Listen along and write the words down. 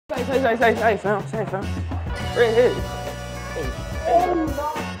Say, fam. Right here.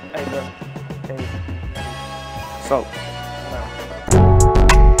 Hey, bro. Hey. So.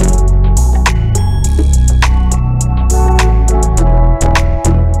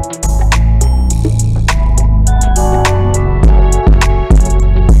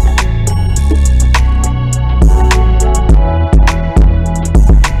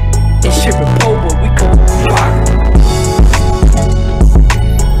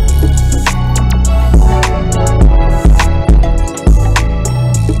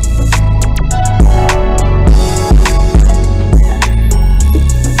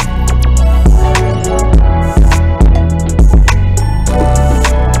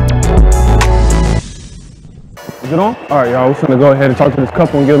 Is it on? Alright, y'all, we're finna go ahead and talk to this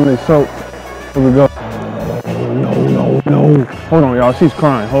couple and give them this soap. Here we go. No. Hold on, y'all, she's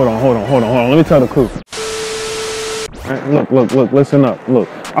crying. Hold on. Let me tell the truth. Right, look, listen up. Look,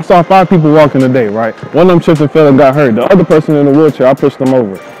 I saw 5 people walking today, right? One of them tripped and fell and got hurt. The other person in the wheelchair, I pushed them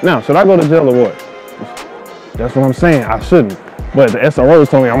over. Now, should I go to jail or what? That's what I'm saying, I shouldn't. But the SROs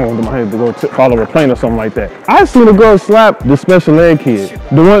told me I'm gonna do my head to go follow a plane or something like that. I seen a girl slap the special ed kid.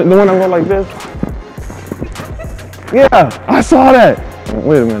 The one that go like this. Yeah, I saw that.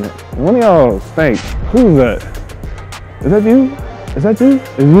 Wait a minute. One of y'all stink. Who's that? Is that you? Is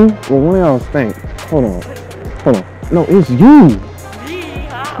you? Well, one of y'all stink. Hold on. No, it's you.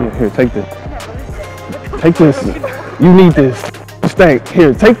 Here, take this. Take this. You need this. Stink.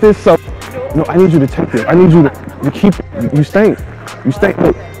 Here, take this soap. No, I need you to take it. I need you to keep it. You stink.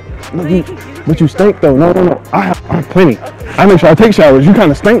 Look, but you stink though. No. I have plenty. I make sure I take showers. You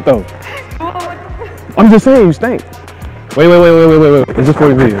kind of stink though. I'm just saying you stink. Wait. Is this for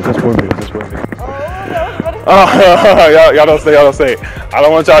the video? Oh, y'all don't say. I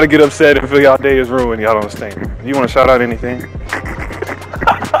don't want y'all to get upset and feel y'all day is ruined. Y'all don't stink. You want to shout out anything?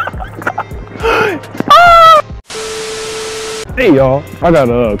 Hey y'all, I got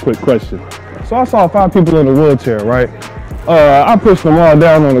a quick question. So I saw 5 people in a wheelchair, right? I pushed them all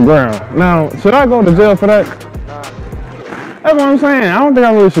down on the ground. Now, should I go to jail for that? That's what I'm saying. I don't think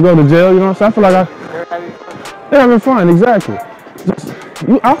I really should go to jail, you know what I'm saying? I feel like they're having fun, exactly.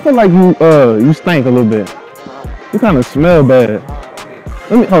 I feel like you stink a little bit. You kind of smell bad.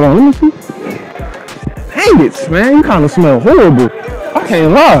 Hold on, let me see. Dang it, man, you kind of smell horrible. I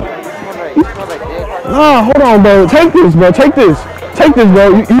can't lie. Nah, hold on, bro. Take this, bro.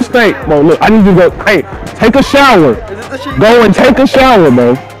 You stink, bro. Look, I need you to go. Hey, take a shower. Go and take a shower,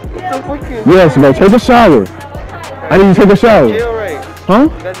 bro. Yes, bro. Take a shower. I need you to take a shower. Huh? You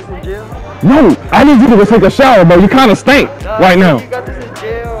got this in jail? No, I need you to go take a shower, bro. You kind of stink right now. You got this in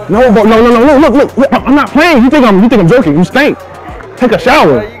jail. No, bro. No. Look. I'm not playing. You think I'm joking? You stink. Take a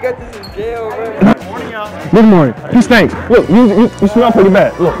shower. You got this in jail, bro. Good morning. He stinks. Look, you smell pretty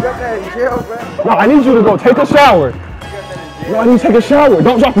bad. Look. You got that in jail, bro. No, I need you to go take a shower. No, I need to take a shower.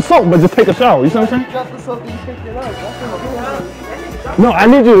 Don't drop the soap, but just take a shower. You see what I'm saying? Drop the soap and you pick it up. No, I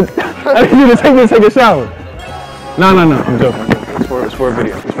need you to take a shower. No. I'm joking. It's for a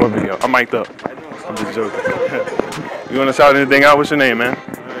video. I'm mic'd up. I'm just joking. You want to shout anything out? What's your name, man?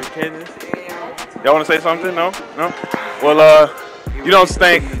 Kenneth. Y'all want to say something? No? Well, you don't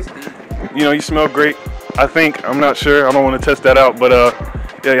stink. You know, you smell great. I think. I'm not sure. I don't want to test that out, but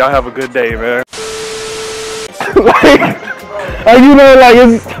yeah, y'all have a good day, man.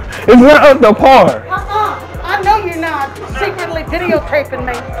 It's not up to par. I know you're not secretly videotaping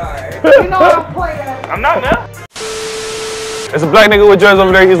me. You know I'm playing. I'm not now. It's a black nigga with dreads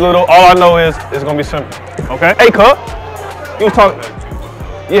over there. He's little. All I know is it's gonna be simple. Okay. Hey, cup. You was talking.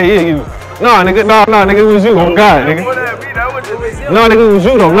 Yeah, you. Nah, nigga, it was you. Oh God, nigga. Nah, nigga, it was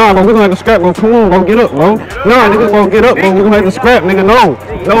you though. Nah, bro, we gonna have to scrap, bro. Come on, bro, get up, bro. Nah, nigga, bro, get up, bro. We gonna have to scrap, nigga. No,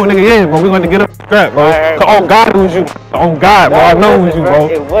 nigga, yeah, bro. We gonna have to get up, and scrap, bro. Oh God, it was you. Oh God, bro. I know it was you, bro.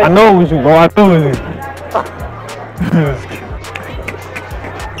 I know it was you, bro. I know it was you.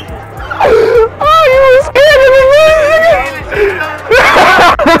 Oh, you was scared of me,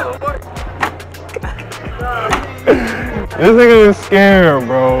 This nigga is scared,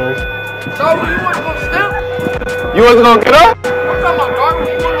 bro. So, you want to go step? You wasn't gonna get up? I'm talking about garbage.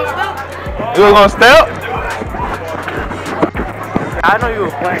 You want to go step? You was gonna step? I know you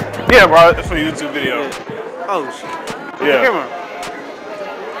were playing. Yeah, bro. It's for a YouTube video. Yeah. Oh, shit. Yeah. Camera.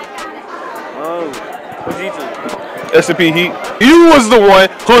 Oh. What's YouTube? S&P Heat. You was the one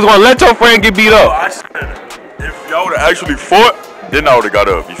who was gonna let your friend get beat up. I said, if y'all would have actually fought, then I would've got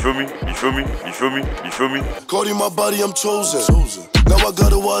up. You feel me? You feel me? You feel me? You feel me? Cardi my body, I'm chosen. Now I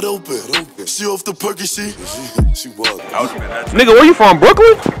got her wide open. She off the perky, she wild. Nigga, where you from?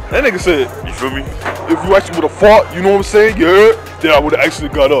 Brooklyn? That nigga said, you feel me? If you actually would've fought, you know what I'm saying? Yeah. Then I would've actually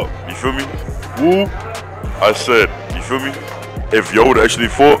got up. You feel me? Woo. I said, you feel me? If yo would've actually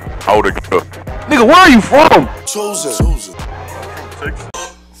fought, I would've got up. Nigga, where are you from? Chosen.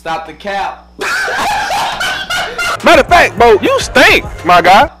 Stop the cap. Matter of fact, bro, you stink, my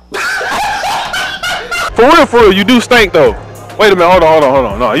guy. For real, you do stink though. Wait a minute, hold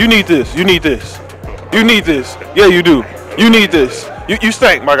on. No, you need this. You need this. Yeah, you do. You need this. You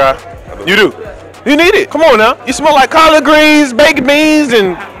stink, my guy. You do. You need it. Come on now. You smell like collard greens, baked beans,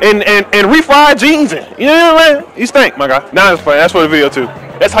 and refried jeans. And, you know what I mean? You stink, my guy. Now it's fine. That's for the video too.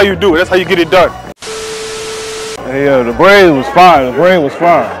 That's how you do it. That's how you get it done. Hey, the braid was fire.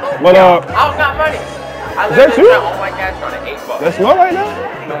 But I was not money. I Is that you? Oh my gosh, on an $8. that smell right now?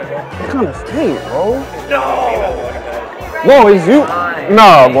 It kind of stink, bro. No. Whoa, it's you?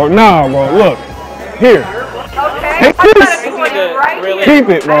 Nah, bro. Look, here. Okay. Take this. Right Keep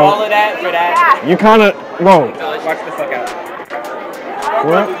it, bro. All of that for that. You kind of, bro. Watch the fuck out.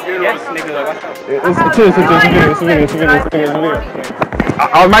 What? Yes, nigga, watch out. It's a video.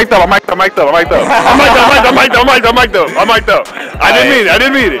 I'm mic'd up. I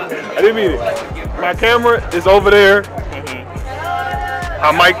didn't mean it. My camera is over there.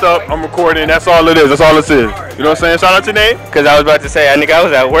 I'm mic'd up. I'm recording. That's all it is. You know what I'm saying? Shout out to Nate. Cause I was about to say, I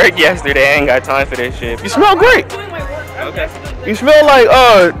was at work yesterday. I ain't got time for this shit. You smell great. Okay. You smell like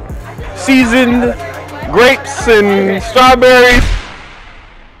seasoned grapes and strawberries.